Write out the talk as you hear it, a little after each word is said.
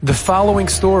The following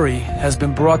story has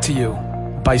been brought to you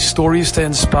by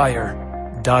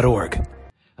StoriesToInspire.org.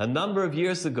 A number of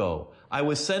years ago, I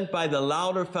was sent by the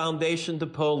Lauder Foundation to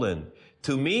Poland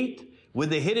to meet with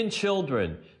the hidden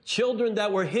children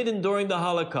that were hidden during the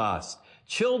Holocaust,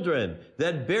 children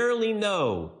that barely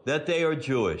know that they are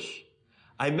Jewish.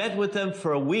 I met with them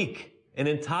for a week, an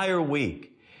entire week.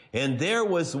 And there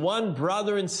was one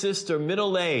brother and sister,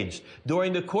 middle-aged,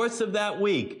 during the course of that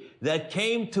week that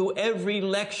came to every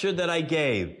lecture that I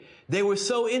gave. They were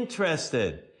so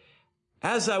interested.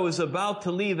 As I was about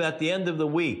to leave at the end of the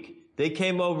week, they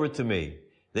came over to me.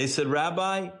 They said,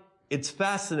 "Rabbi, it's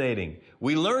fascinating.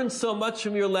 We learned so much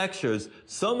from your lectures,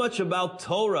 so much about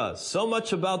Torah, so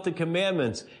much about the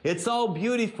commandments. It's all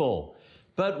beautiful.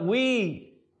 But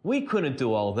we couldn't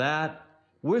do all that.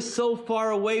 We're so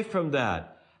far away from that.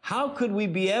 How could we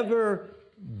be ever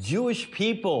Jewish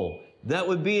people that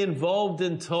would be involved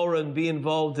in Torah and be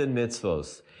involved in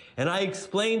mitzvos?" And I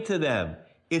explained to them,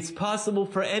 it's possible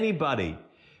for anybody.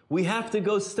 We have to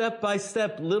go step by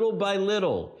step, little by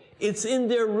little. It's in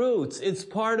their roots. It's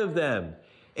part of them.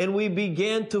 And we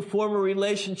began to form a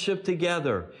relationship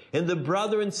together. And the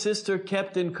brother and sister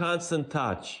kept in constant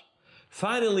touch.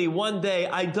 Finally, one day,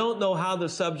 I don't know how the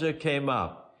subject came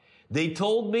up. They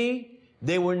told me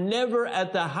they were never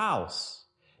at the house,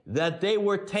 that they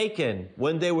were taken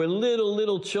when they were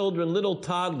little children, little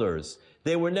toddlers.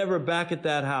 They were never back at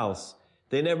that house.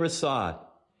 They never saw it.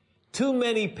 Too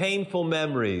many painful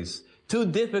memories, too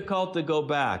difficult to go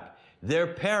back. Their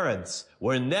parents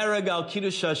were Nereg al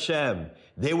Kiddush Hashem.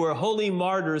 They were holy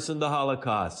martyrs in the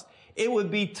Holocaust. It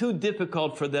would be too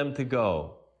difficult for them to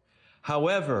go.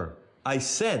 However, I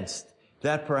sensed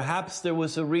that perhaps there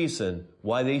was a reason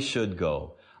why they should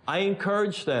go. I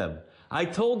encouraged them. I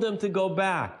told them to go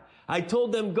back. I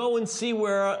told them, go and see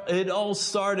where it all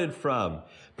started from.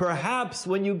 Perhaps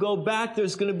when you go back,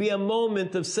 there's going to be a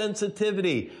moment of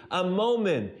sensitivity, a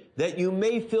moment that you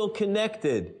may feel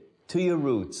connected to your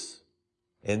roots.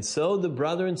 And so the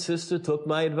brother and sister took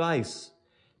my advice.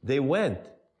 They went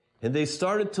and they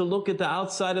started to look at the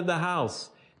outside of the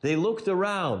house. They looked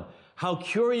around, how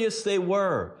curious they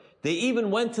were. They even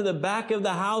went to the back of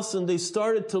the house and they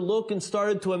started to look and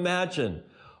started to imagine.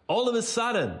 All of a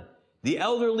sudden, the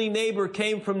elderly neighbor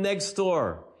came from next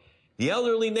door. The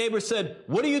elderly neighbor said,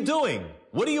 "What are you doing?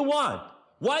 What do you want?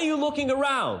 Why are you looking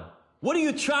around? What are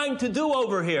you trying to do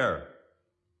over here?"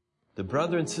 The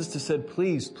brother and sister said,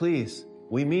 please,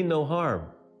 we mean no harm.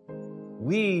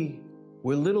 We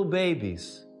were little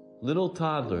babies, little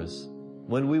toddlers,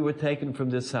 when we were taken from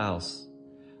this house.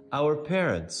 Our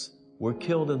parents were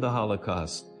killed in the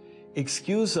Holocaust.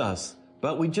 Excuse us,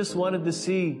 but we just wanted to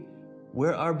see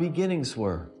where our beginnings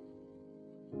were.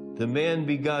 The man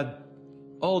got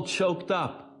all choked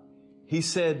up. He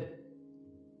said,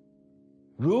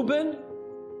 Reuben?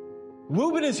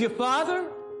 Reuben is your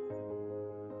father?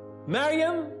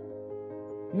 Miriam?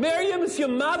 Miriam is your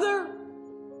mother?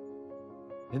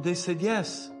 And they said,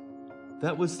 yes,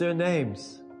 that was their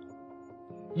names.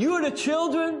 You are the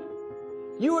children?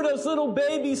 You were those little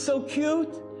babies, so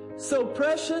cute, so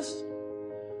precious.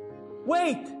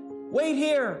 Wait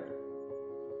here.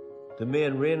 The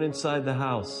man ran inside the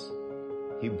house.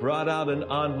 He brought out an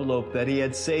envelope that he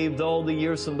had saved all the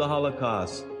years from the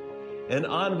Holocaust. An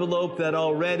envelope that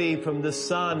already from the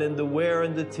sun and the wear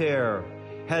and the tear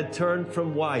had turned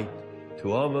from white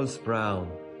to almost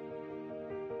brown.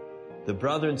 The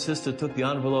brother and sister took the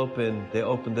envelope and they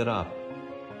opened it up.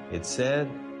 It said,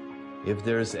 "If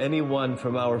there's anyone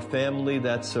from our family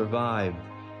that survived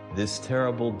this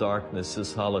terrible darkness,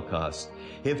 this Holocaust,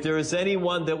 if there is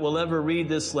anyone that will ever read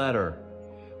this letter,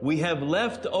 we have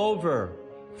left over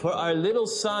for our little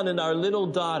son and our little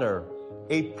daughter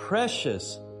a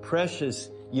precious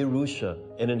Yerusha,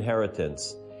 an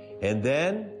inheritance." And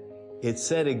then it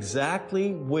said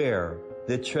exactly where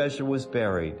the treasure was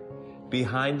buried,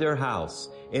 behind their house.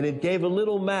 And it gave a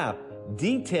little map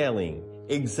detailing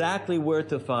exactly where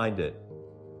to find it.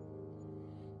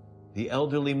 The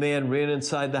elderly man ran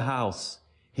inside the house.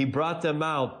 He brought them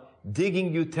out,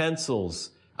 digging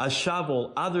utensils, a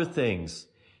shovel, other things.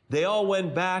 They all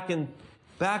went back of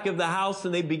the house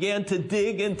and they began to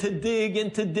dig and to dig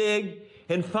and to dig.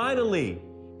 And finally,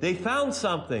 they found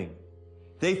something.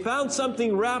 They found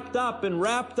something wrapped up and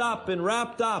wrapped up and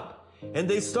wrapped up. And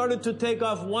they started to take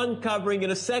off one covering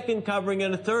and a second covering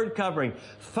and a third covering.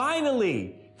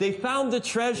 Finally, they found the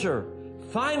treasure.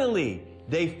 Finally,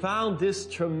 they found this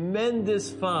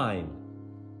tremendous find.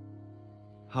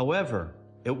 However,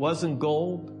 it wasn't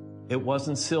gold. It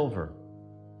wasn't silver.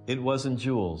 It wasn't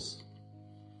jewels.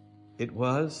 It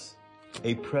was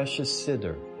a precious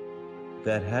siddur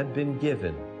that had been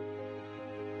given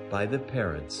by the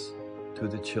parents to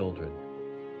the children.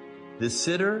 The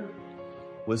siddur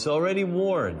was already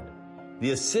worn.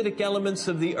 The acidic elements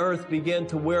of the earth began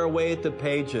to wear away at the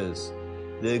pages.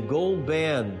 The gold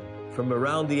band from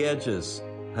around the edges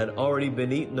had already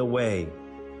been eaten away.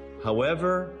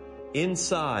 However,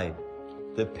 inside,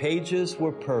 the pages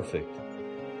were perfect.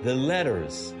 The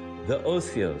letters, the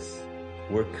othios,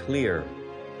 were clear.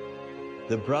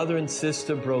 The brother and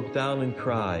sister broke down and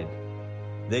cried.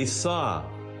 They saw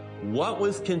what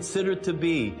was considered to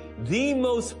be the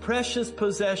most precious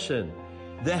possession,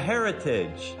 the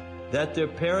heritage that their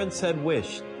parents had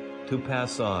wished to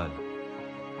pass on.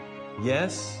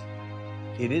 Yes,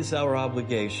 it is our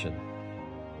obligation.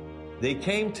 They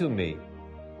came to me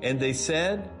and they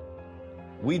said,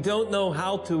 we don't know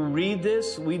how to read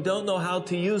this. We don't know how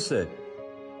to use it.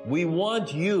 We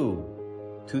want you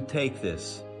to take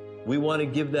this. We want to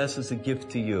give this as a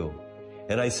gift to you.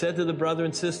 And I said to the brother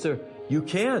and sister, you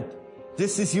can't.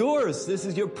 This is yours. This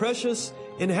is your precious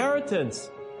inheritance.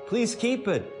 Please keep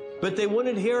it. But they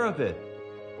wouldn't hear of it.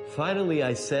 Finally,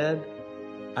 I said,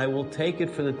 I will take it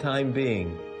for the time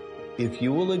being if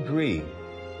you will agree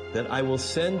that I will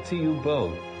send to you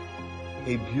both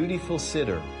a beautiful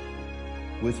siddur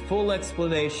with full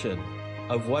explanation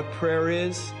of what prayer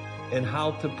is and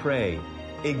how to pray,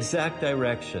 exact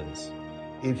directions.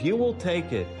 If you will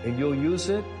take it and you'll use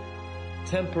it,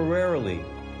 temporarily,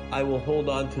 I will hold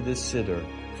on to this siddur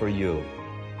for you.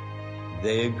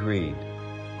 They agreed.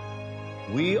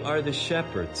 We are the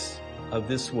shepherds of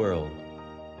this world.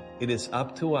 It is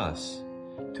up to us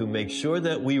to make sure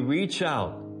that we reach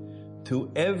out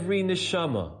to every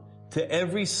neshama, to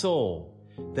every soul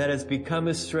that has become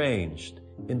estranged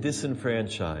and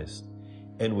disenfranchised,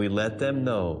 and we let them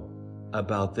know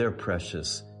about their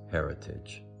precious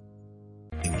heritage.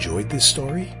 Enjoyed this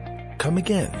story? Come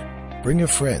again. Bring a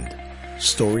friend.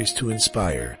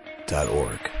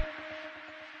 StoriesToInspire.org